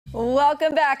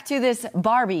Welcome back to this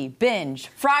Barbie Binge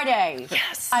Friday.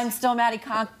 Yes. I'm still Maddie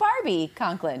Barbie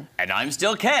Conklin. And I'm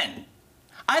still Ken.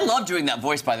 I love doing that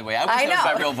voice, by the way. I wish that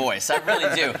was my real voice. I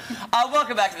really do.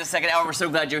 Welcome back to the second hour. We're so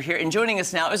glad you're here. And joining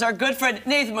us now is our good friend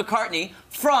Nathan McCartney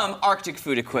from Arctic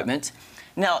Food Equipment.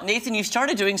 Now, Nathan, you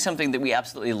started doing something that we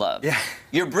absolutely love. Yeah.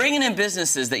 You're bringing in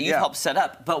businesses that you've helped set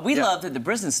up, but we love that the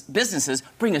businesses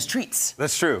bring us treats.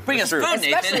 That's true. Bring us food,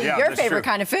 Nathan. Especially your favorite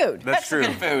kind of food. That's true.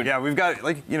 Mexican food. Yeah, we've got,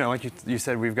 like you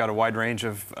said, we've got a wide range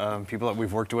of people that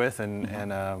we've worked with, and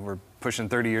we're pushing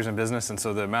 30 years in business, and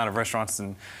so the amount of restaurants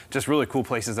and just really cool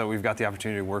places that we've got the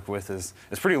opportunity to work with is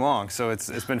pretty long. So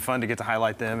it's been fun to get to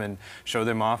highlight them and show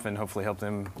them off and hopefully help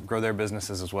them grow their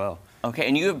businesses as well. Okay,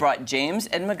 and you have brought James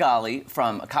and Magali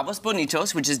from Cabos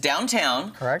Bonitos, which is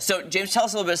downtown. Correct. So, James, tell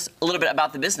us a little bit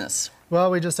about the business. Well,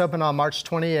 we just opened on March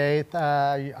 28th.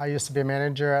 I used to be a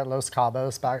manager at Los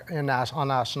Cabos back on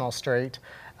National Street.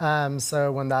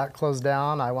 So when that closed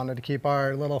down, I wanted to keep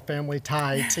our little family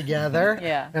tie together.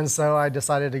 Yeah. And so I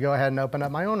decided to go ahead and open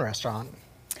up my own restaurant.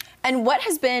 And what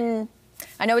has been,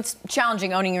 I know it's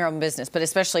challenging owning your own business, but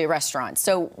especially a restaurant.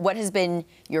 So what has been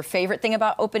your favorite thing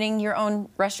about opening your own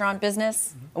restaurant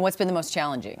business? And what's been the most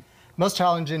challenging? Most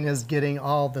challenging is getting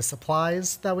all the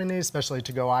supplies that we need, especially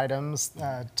to-go items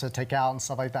to take out and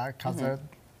stuff like that, because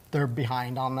they're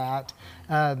behind on that.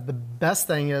 The best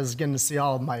thing is getting to see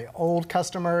all of my old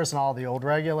customers and all the old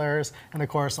regulars, and of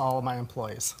course, all of my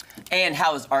employees. And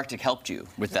how has Arctic helped you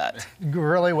with that?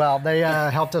 Really well. They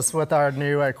helped us with our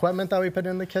new equipment that we put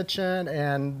in the kitchen,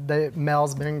 and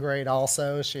Mel's been great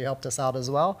also. She helped us out as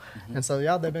well. And so,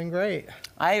 yeah, they've been great.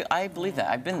 I believe that.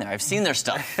 I've been there. I've seen their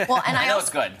stuff. Well, and I know it's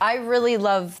good. I really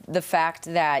love the fact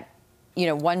that, you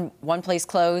know, one place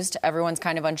closed, everyone's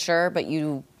kind of unsure, but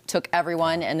you took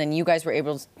everyone, and then you guys were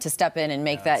able to step in and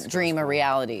make that dream a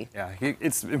reality. Yeah,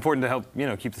 it's important to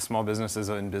help, keep the small businesses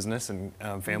in business and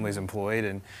families employed,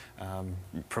 and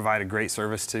provide a great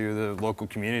service to the local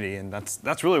community, and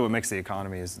that's really what makes the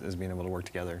economy is being able to work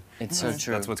together. It's so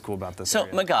true. That's what's cool about this. So,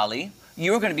 area. Magali,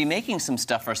 you were going to be making some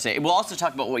stuff for us today. We'll also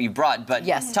talk about what you brought, but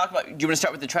Yes. talk about. Do you want to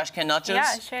start with the trash can nachos?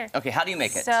 Yeah, sure. Okay, how do you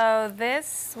make it? So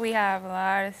we have a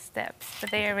lot of steps,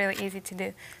 but they are really easy to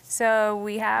do. So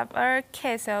we have our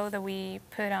queso that we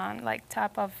put on like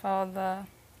top of all the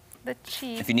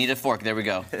cheese. If you need a fork, there we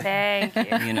go. Thank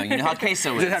you. You know how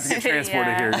queso We did have is. to get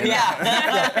transported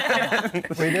Yeah. here. Yeah.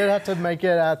 We did have to make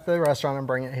it at the restaurant and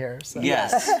bring it here. So.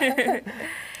 Yes.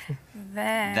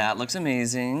 Then, That looks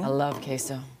amazing. I love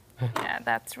queso. yeah,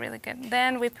 that's really good.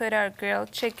 Then we put our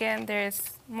grilled chicken.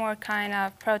 There's more kind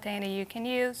of protein that you can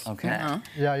use. Okay.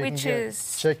 Yeah, you We can choose-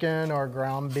 get chicken or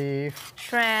ground beef,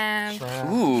 Shrimp. shrimp,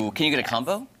 Ooh, can you get a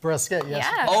combo? brisket. Yes.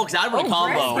 Yeah. Oh, because I want a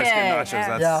combo. brisket.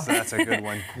 Nachos, Yeah. that's a good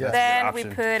one. That's a Then good we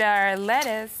option. put our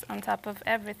lettuce on top of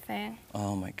everything.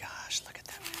 Oh my gosh, look at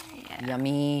that. Yeah.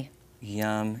 Yummy.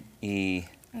 Yummy.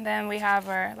 And then we have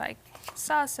our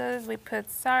sauces. We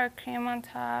put sour cream on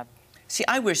top. See,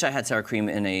 I wish I had sour cream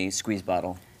in a squeeze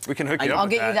bottle. We can hook you up I'll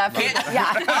with get you that. For, Yeah.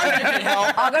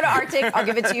 yeah. I'll go to Arctic. I'll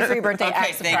give it to you for your birthday. Okay, at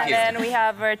thank surprise. you. And then we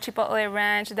have our chipotle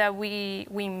ranch that we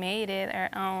made it our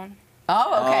own.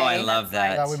 Oh, okay. Oh, I love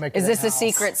that. Yeah, we make Is it this a in-house.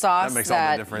 secret sauce That makes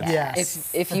all the difference. Yes.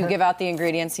 if you give out the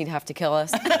ingredients, he'd have to kill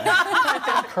us?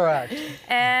 Correct.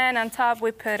 And on top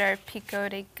we put our pico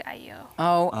de gallo.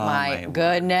 Oh, my my word.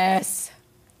 goodness.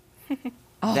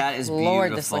 That is beautiful.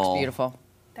 Lord, this looks beautiful.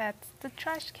 That's the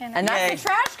trash can. And Yay. that's the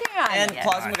trash can. And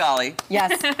Plaza Magali.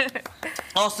 Yes.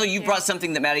 Also, you brought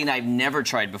something that Maddie and I have never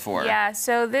tried before. Yeah,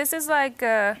 so this is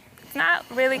not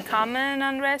really common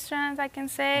on restaurants, I can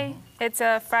say. It's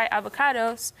fried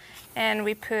avocados, and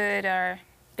we put our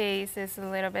base is a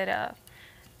little bit of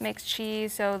mixed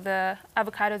cheese, so the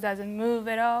avocado doesn't move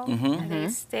at all, and they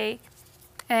stay.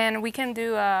 And we can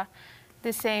do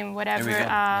the same whatever There we go.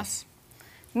 Yes.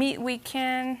 meat we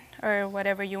can, or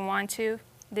whatever you want to.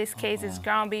 This case is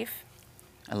ground beef.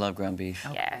 I love ground beef.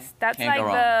 Yes, that's Can't go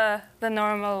like the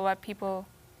normal what people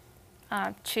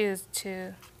choose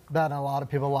to. That and a lot of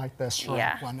people like the shrimp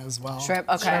Yeah. one as well. Shrimp,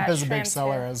 okay. Shrimp is a Shrimp big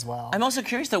seller too. as well. I'm also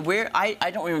curious, though, where I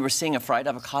don't remember seeing a fried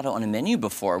avocado on a menu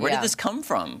before. Where Yeah. did this come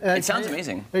from? It sounds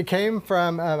amazing. It came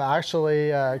from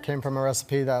came from a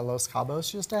recipe that Los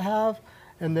Cabos used to have.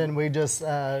 And then we just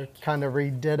kind of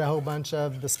redid a whole bunch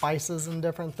of the spices and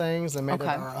different things and made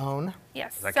Okay. it our own.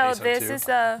 Yes. that So queso this too? is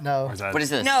No, Or is that- What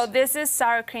is this? no, this is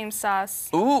sour cream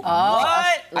sauce. Ooh, what?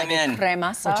 Like I'm in. a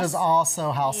crema sauce. which is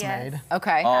also house-made. Yes.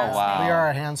 Okay. Oh, wow. We are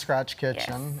a hand-scratch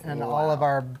kitchen, Yes. and all of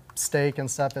our steak and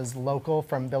stuff is local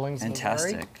from Billings, Missouri.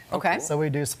 Fantastic. Okay. So we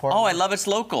do support. Oh, I love it's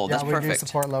local. Yeah, That's we perfect. do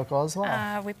support local as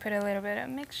well. We put a little bit of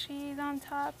mixed cheese on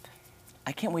top.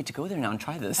 I can't wait to go there now and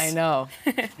try this. I know.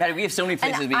 Maddie, we have so many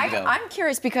places we can go. I'm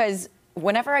curious because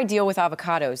whenever I deal with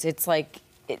avocados, it's like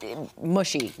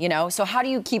mushy, you know? So how do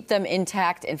you keep them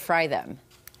intact and fry them?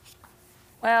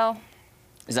 Well,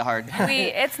 is it hard?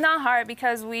 It's not hard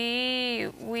because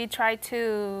we try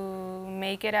to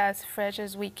make it as fresh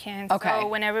as we can. Okay. So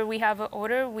whenever we have an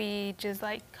order, we just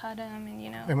like cut them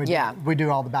and And we do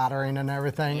all the battering and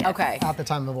everything. Okay. At the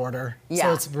time of order. Yeah.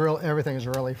 So it's everything is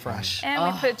really fresh. And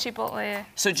we put chipotle.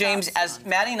 So James, as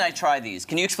Maddie and I try these,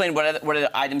 can you explain what are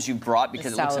the items you brought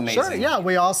because it looks amazing? Sure. Yeah.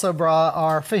 We also brought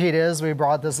our fajitas. We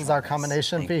brought this is our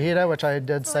combination fajita, which I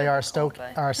did say our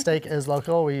steak is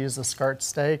local. We use the skirt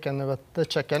steak and with the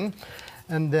chicken.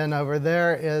 And then over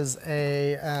there is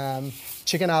a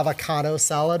chicken avocado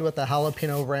salad with a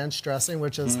jalapeno ranch dressing,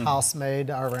 which is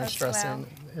house-made, our ranch dressing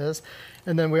is.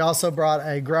 And then we also brought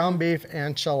a ground beef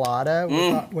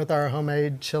enchilada with our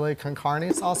homemade chili con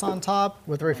carne sauce on top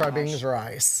with refried beans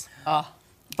rice.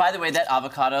 By the way, that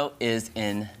avocado is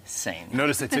insane.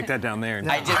 Notice I took that down there.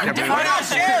 I did. Why not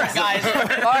share it, guys?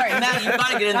 Sorry. Matt, you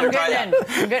gotta get in there and try that.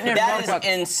 I'm getting in. That is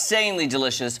insanely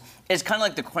delicious. It's kind of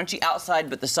like the crunchy outside,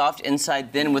 but the soft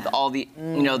inside. Then with all the,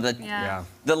 you know,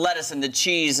 the lettuce and the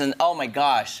cheese and oh my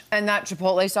gosh. And that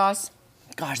chipotle sauce?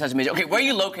 Gosh, that's amazing. Okay, where are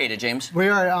you located, James? We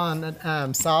are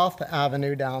on South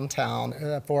Avenue downtown,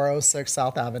 406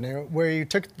 South Avenue, where you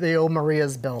took the old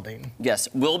Maria's building. Yes,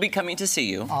 we'll be coming to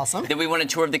see you. Awesome. Then we want a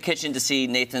tour of the kitchen to see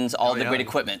Nathan's all the great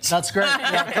equipment. That's great,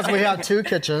 because we have two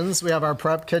kitchens. We have our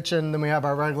prep kitchen, then we have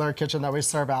our regular kitchen that we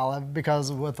serve out of,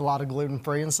 because with a lot of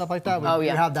gluten-free and stuff like that, we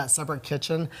have that separate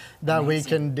kitchen that we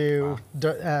can do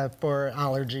for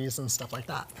allergies and stuff like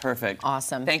that. Perfect.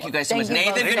 Awesome. Thank you guys so much.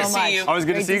 Nathan, good to see you. Always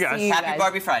good to see you guys. Happy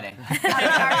Barbie Friday. Happy Barbie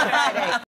Friday.